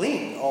you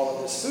glean all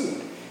of this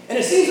food? And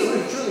it seems that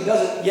Ruth truly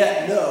doesn't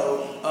yet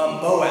know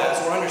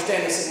Boaz or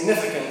understand the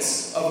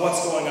significance of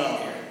what's going on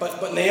here.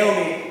 But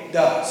Naomi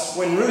does.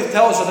 When Ruth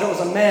tells her that it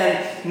was a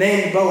man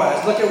named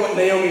Boaz, look at what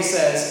Naomi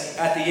says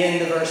at the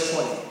end of verse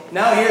 20.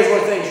 Now here's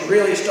where things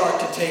really start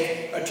to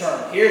take a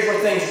turn. Here's where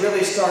things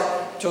really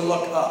start to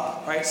look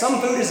up. Right?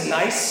 Some food is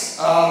nice,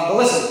 but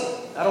listen,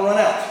 that'll run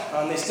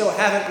out. They still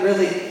haven't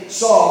really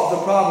solved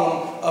the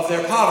problem of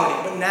their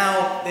poverty. But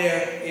now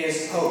there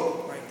is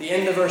hope. Right? The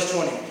end of verse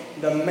 20.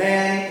 The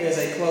man is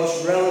a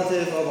close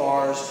relative of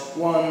ours,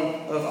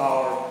 one of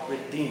our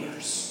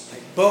redeemers.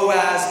 Right?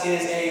 Boaz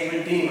is a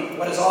redeemer,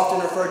 what is often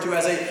referred to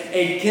as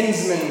a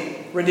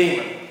kinsman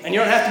redeemer. And you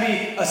don't have to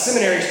be a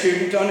seminary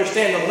student to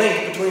understand the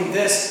link between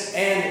this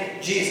and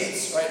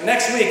Jesus. Right?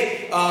 Next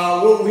week,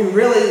 we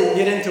really will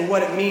get into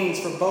what it means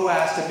for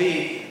Boaz to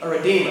be a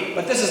redeemer.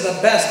 But this is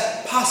the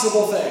best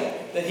possible thing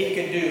that he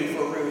could do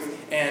for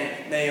Ruth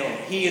and Naomi.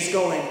 He is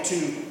going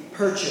to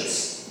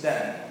purchase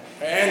them.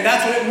 And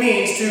that's what it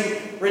means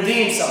to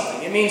redeem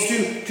something. It means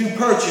to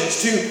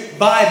purchase, to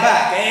buy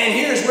back. And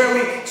here's where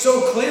we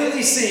so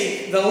clearly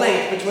see the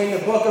link between the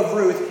book of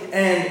Ruth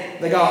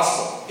and the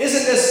gospel.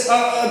 Isn't this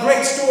a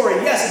great story?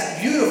 Yes,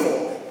 it's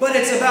beautiful, but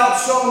it's about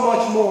so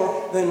much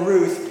more than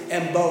Ruth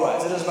and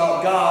Boaz. It is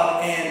about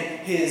God and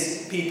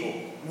his people.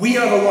 We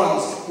are the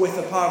ones with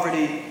the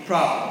poverty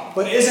problem.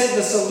 But isn't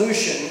the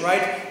solution,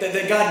 right,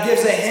 that God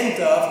gives a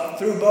hint of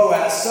through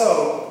Boaz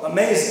so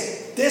amazing?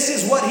 This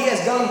is what he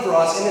has done for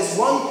us in this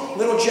one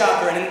little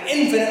chapter in an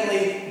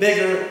infinitely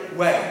bigger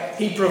way.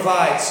 He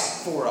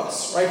provides for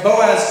us, right?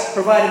 Boaz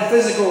provided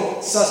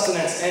physical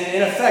sustenance, and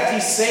in effect,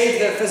 he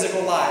saved their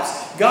physical lives.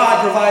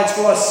 God provides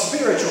for us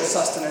spiritual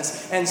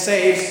sustenance and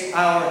saves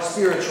our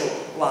spiritual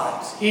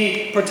lives.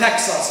 He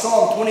protects us.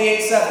 Psalm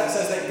 28:7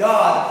 says that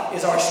God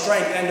is our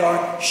strength and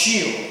our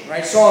shield,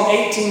 right? Psalm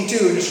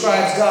 18:2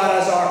 describes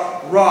God as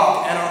our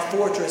rock and our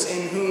fortress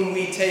in whom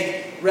we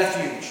take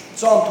refuge.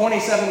 Psalm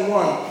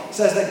 27:1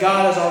 says that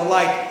God is our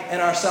light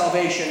and our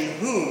salvation.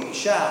 Whom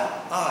shall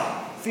I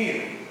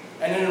fear?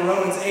 And then in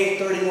Romans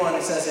 8:31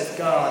 it says, if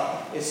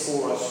God is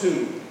for us,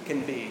 who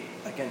can be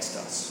against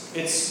us?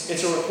 It's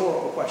a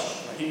rhetorical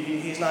question. Right?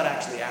 He's not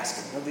actually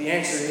asking. The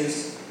answer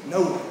is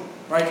no one.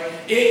 Right?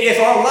 If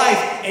our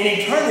life in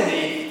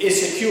eternity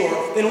is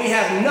secure, then we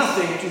have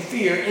nothing to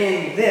fear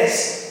in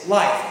this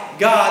life.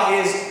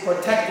 God is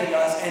protecting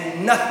us,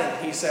 and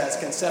nothing, he says,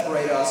 can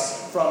separate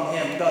us from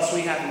him. Thus,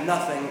 we have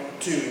nothing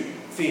to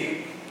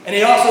fear. And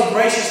he also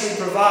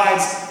graciously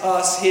provides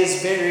us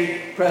his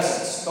very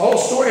presence. The whole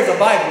story of the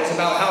Bible is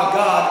about how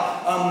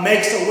God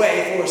makes a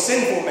way for a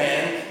sinful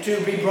man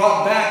to be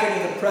brought back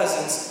into the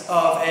presence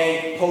of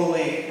a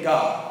holy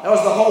God. That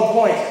was the whole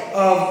point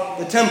of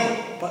the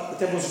temple. But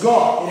the temple's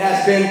gone. It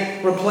has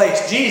been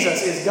replaced.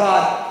 Jesus is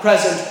God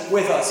present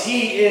with us.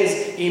 He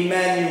is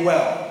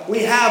Emmanuel. We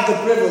have the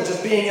privilege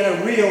of being in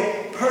a real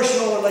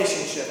personal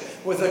relationship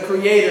with the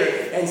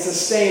creator and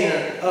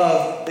sustainer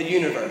of the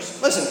universe.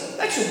 Listen,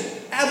 that should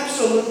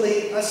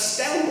absolutely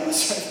astound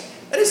us.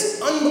 Right? That is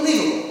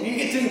unbelievable. You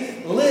get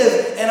to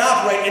live and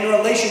operate in a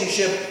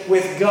relationship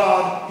with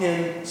God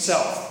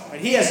himself. Right?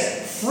 He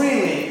has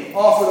freely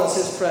offered us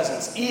his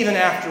presence, even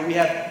after we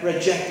have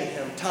rejected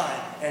him time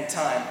and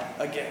time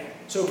again.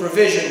 So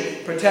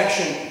provision,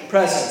 protection,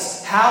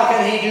 presence. How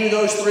can he do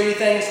those three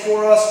things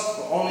for us?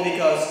 Well, only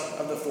because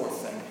of the fourth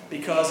thing.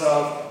 Because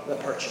of the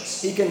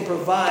purchase. He can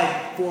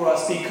provide for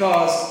us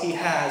because he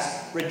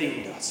has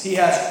redeemed us. He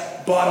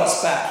has bought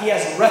us back. He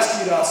has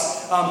rescued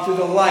us through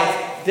the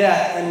life,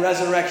 death, and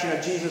resurrection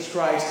of Jesus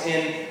Christ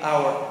in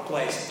our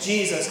place.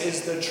 Jesus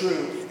is the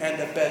true and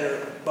the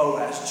better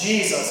Boaz.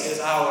 Jesus is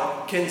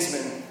our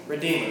kinsman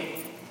redeemer.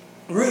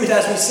 Ruth,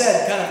 as we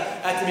said kind of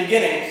at the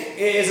beginning,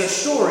 is a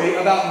story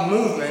about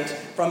movement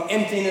from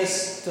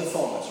emptiness to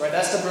fullness. Right?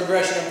 That's the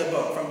progression of the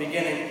book, from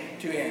beginning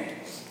to end.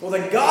 Well,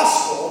 the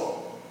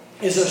gospel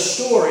is a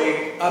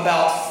story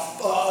about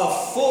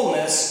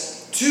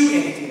fullness to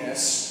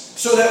emptiness,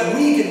 so that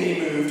we can be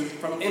moved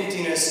from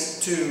emptiness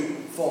to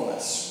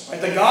fullness.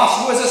 Right? The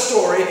gospel is a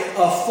story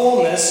of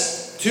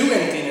fullness to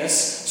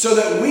emptiness, so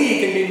that we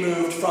can be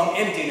moved from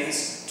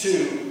emptiness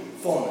to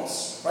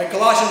fullness. Right?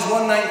 Colossians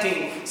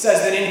 1:19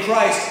 says that in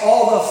Christ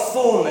all the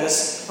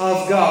fullness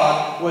of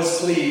God was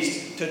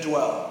pleased to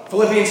dwell.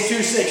 Philippians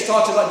 2:6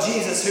 talks about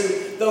Jesus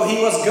who, though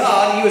he was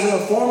God, he was in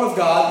the form of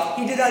God,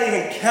 he did not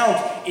even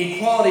count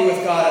equality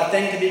with God a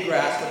thing to be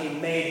grasped, but he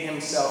made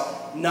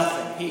himself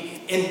nothing.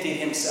 He emptied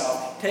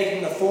himself,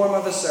 taking the form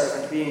of a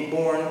servant, being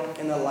born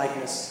in the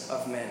likeness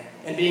of men.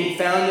 And being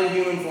found in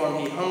human form,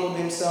 he humbled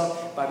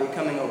himself by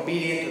becoming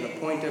obedient to the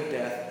point of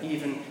death,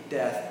 even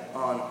death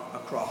on a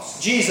cross.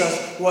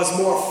 Jesus was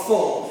more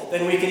full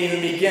than we can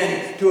even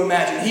begin to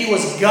imagine. He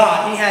was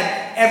God. He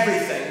had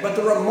everything. But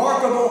the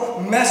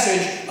remarkable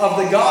message of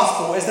the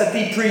gospel is that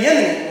the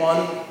preeminent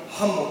one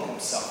humbled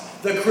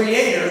himself. The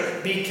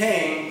Creator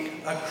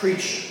became a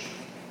creature.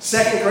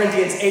 2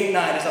 Corinthians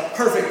 8:9 is a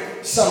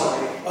perfect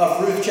summary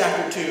of Ruth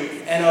chapter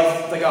 2 and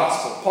of the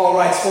gospel. Paul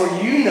writes, "For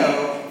you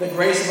know the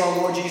grace of our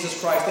Lord Jesus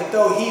Christ, that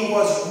though he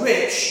was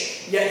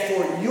rich, yet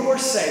for your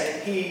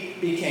sake he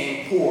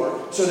became poor,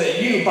 so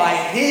that you by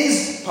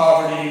his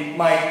poverty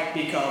might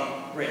become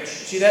rich."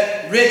 See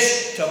that?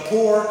 Rich to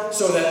poor,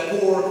 so that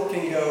poor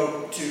can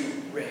go to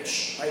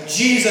rich. Right?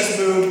 Jesus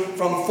moved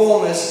from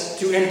fullness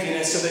to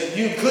emptiness, so that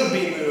you could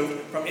be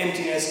moved from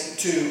emptiness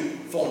to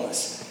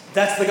fullness.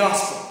 That's the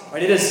gospel.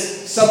 Right? It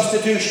is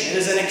substitution. It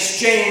is an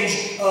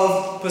exchange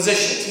of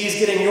positions. He's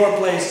getting your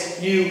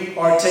place. You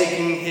are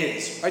taking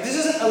his. Right? This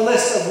isn't a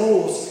list of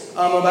rules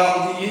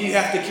about you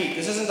have to keep.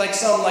 This isn't like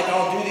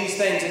I'll do these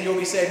things and you'll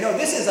be saved. No,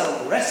 this is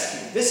a rescue.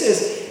 This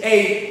is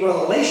a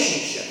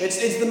relationship.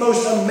 It's the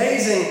most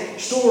amazing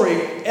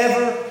story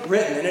ever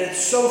written. And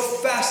it's so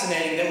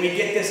fascinating that we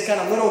get this kind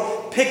of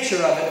little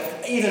picture of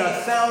it even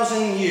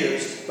 1,000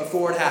 years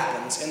before it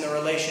happens in the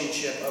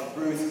relationship of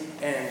Ruth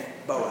and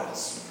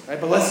Boaz. Right,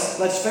 but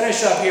let's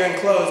finish up here and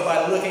close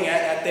by looking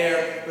at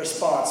their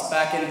response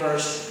back in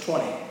verse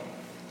 20.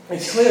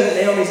 It's clear that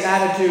Naomi's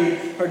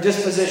attitude, her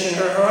disposition,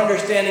 her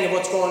understanding of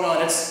what's going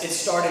on, it's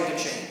starting to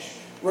change.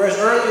 Whereas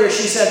earlier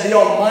she said, "The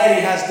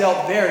Almighty has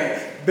dealt very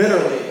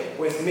bitterly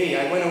with me.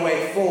 I went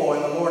away full,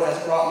 and the Lord has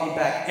brought me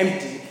back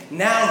empty."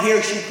 Now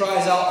here she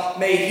cries out,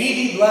 "May he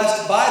be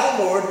blessed by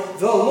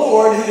the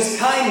Lord whose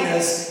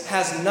kindness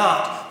has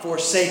not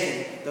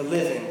forsaken the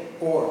living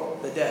or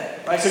the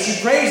dead." Right? So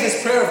she prays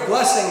this prayer of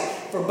blessing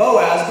for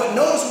Boaz, but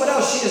notice what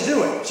else she is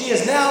doing. She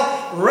is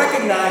now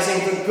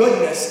recognizing the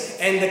goodness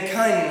and the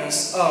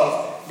kindness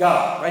of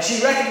God. Right? She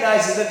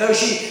recognizes that though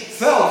she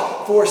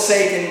felt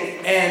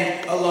forsaken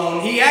and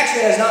alone, he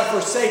actually has not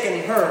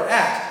forsaken her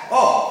at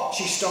all.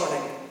 She's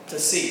starting to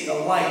see. The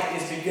light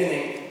is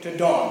beginning to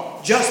dawn.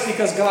 Just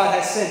because God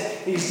has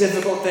sent these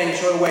difficult things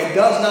her way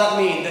does not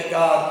mean that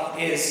God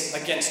is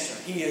against her.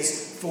 He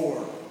is for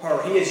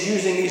her. He is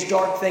using these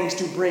dark things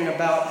to bring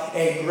about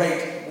a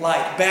great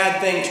light.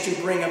 Bad things to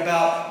bring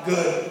about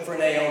good for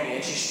Naomi.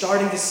 And she's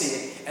starting to see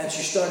it, and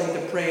she's starting to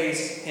praise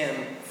him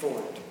for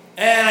it.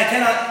 And I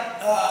cannot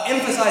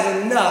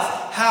emphasize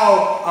enough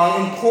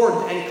how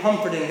important and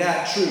comforting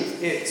that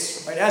truth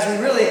is. Right? As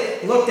we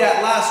really looked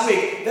at last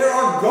week, there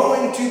are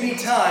going to be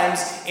times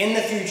in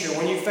the future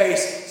when you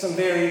face some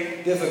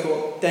very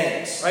difficult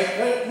things.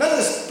 Right? None of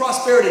this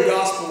prosperity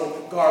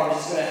gospel garbage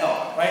is going to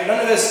help. Right? None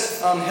of this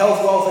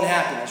health, wealth, and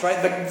happiness.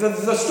 Right?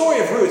 The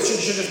story of Ruth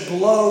should just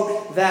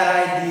blow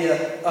that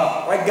idea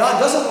up. Right? God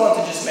doesn't want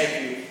to just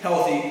make you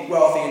healthy,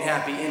 wealthy, and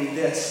happy in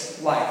this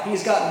life.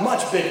 He's got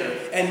much bigger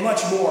and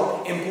much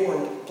more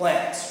important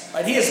plans.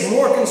 Right? He is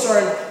more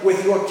concerned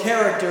with your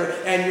character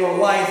and your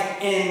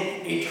life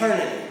in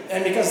eternity.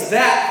 And because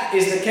that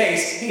is the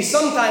case, He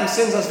sometimes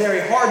sends us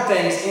very hard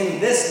things in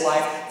this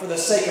life for the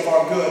sake of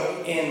our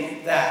good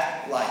in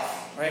that life.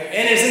 Right?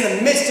 And it's in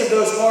the midst of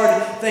those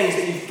hard things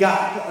that you've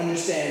got to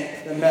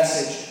understand the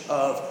message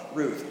of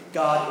Ruth.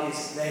 God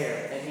is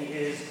there, and He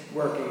is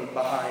working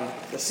behind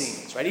the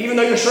scenes. Right? Even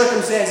though your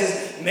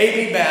circumstances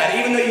may be bad,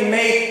 even though you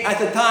may at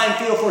the time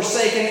feel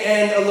forsaken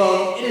and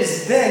alone, it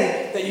is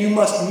then that you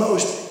must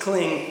most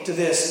cling to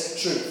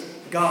this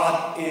truth.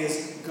 God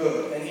is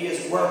good, and He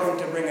is working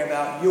to bring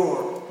about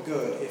your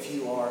good if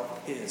you are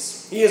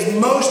His. He is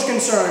most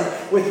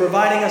concerned with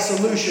providing a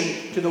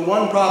solution to the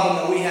one problem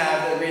that we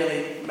have that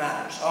really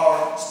matters,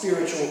 our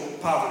spiritual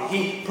poverty.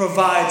 He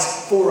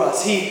provides for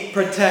us. He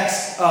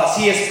protects us.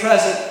 He is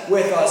present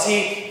with us.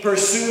 He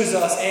pursues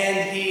us,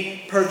 and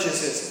He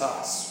purchases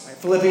us. Right?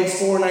 Philippians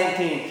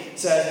 4:19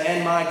 says,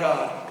 "And my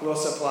God will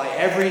supply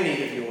every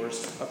need of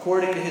yours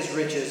according to His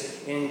riches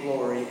in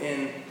glory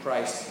in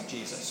Christ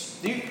Jesus."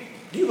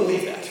 Do you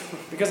believe that?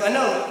 Because I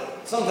know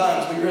that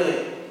sometimes we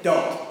really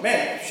don't.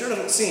 Man, it sure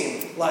doesn't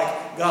seem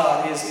like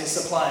God is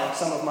supplying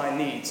some of my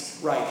needs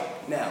right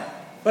now.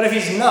 But if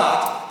He's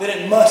not, then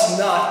it must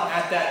not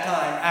at that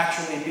time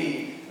actually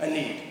be a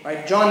need.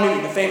 Right? John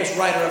Newton, the famous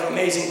writer of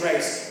Amazing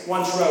Grace,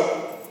 once wrote,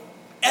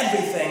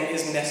 "Everything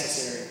is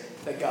necessary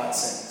that God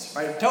sends."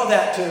 Right? Tell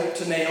that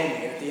to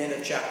Naomi at the end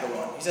of chapter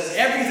 1. He says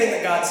everything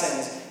that God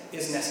sends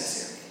is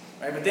necessary.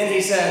 Right? But then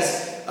he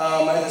says,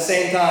 at the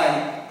same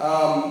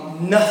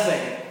time,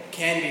 nothing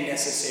can be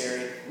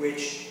necessary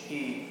which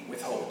He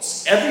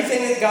withholds.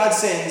 Everything that God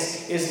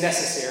sends is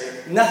necessary.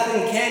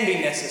 Nothing can be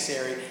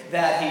necessary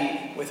that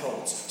He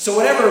withholds. So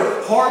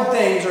whatever hard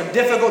things or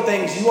difficult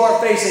things you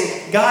are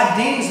facing, God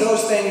deems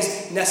those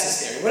things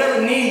necessary.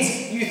 Whatever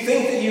needs you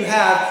think that you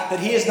have that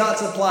He is not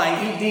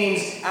supplying, He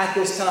deems at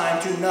this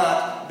time to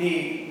not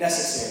be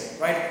necessary.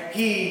 Right?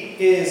 He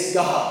is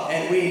God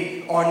and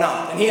we are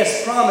not. And He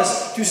has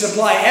promised to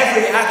supply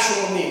every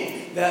actual need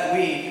that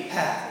we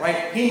have,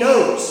 right? He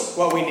knows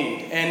what we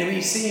need, and we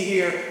see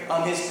here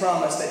on His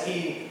promise that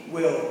He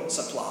will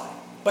supply.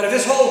 But if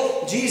this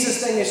whole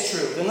Jesus thing is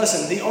true, then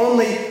listen, the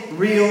only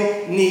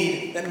real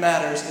need that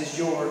matters is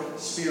your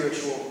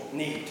spiritual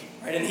need,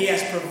 right? And He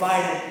has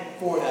provided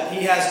for that.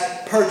 He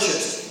has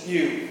purchased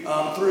you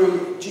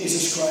through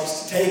Jesus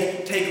Christ.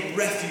 Take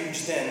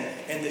refuge then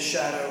in the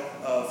shadow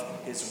of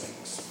His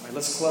wings. All right,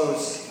 let's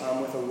close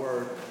with a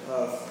word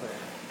of prayer.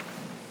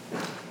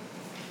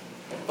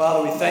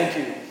 Father, we thank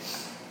You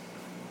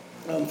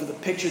for the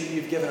picture that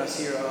You've given us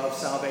here of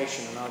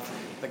salvation and of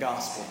the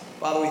gospel.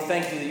 Father, we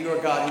thank You that You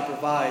are God who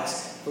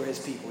provides for His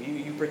people.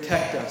 You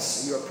protect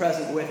us. You are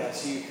present with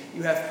us.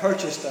 You have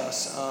purchased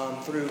us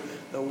through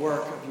the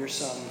work of Your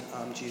Son,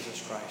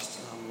 Jesus Christ,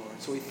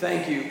 Lord. So we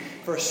thank You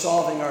for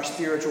solving our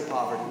spiritual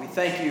poverty. We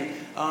thank You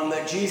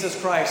that Jesus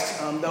Christ,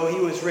 though He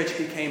was rich,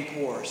 became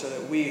poor, so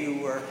that we who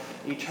were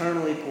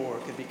eternally poor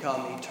could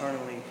become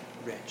eternally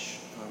rich.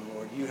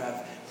 Lord, You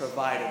have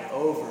provided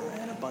over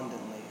and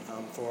abundantly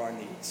for our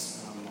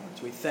needs, Lord.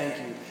 So we thank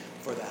You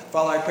for that.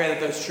 Father, I pray that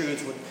those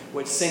truths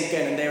would sink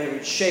in and they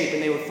would shape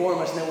and they would form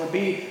us, and it would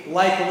be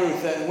like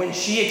Ruth, that when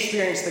she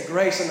experienced the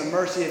grace and the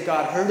mercy of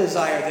God, her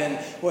desire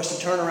then was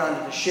to turn around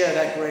and to share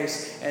that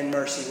grace and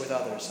mercy with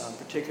others,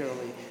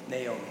 particularly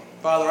Naomi.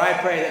 Father, I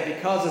pray that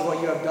because of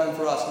what You have done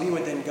for us, we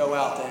would then go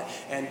out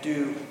and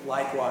do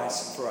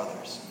likewise for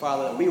others.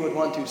 Father, that we would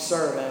want to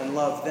serve and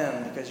love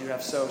them because You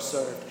have so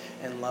served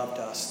and loved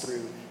us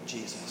through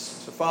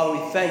Jesus. So, Father,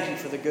 we thank You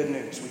for the good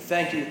news. We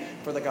thank You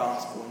for the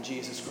gospel in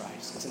Jesus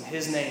Christ. It's in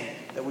His name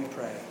that we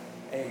pray.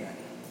 Amen.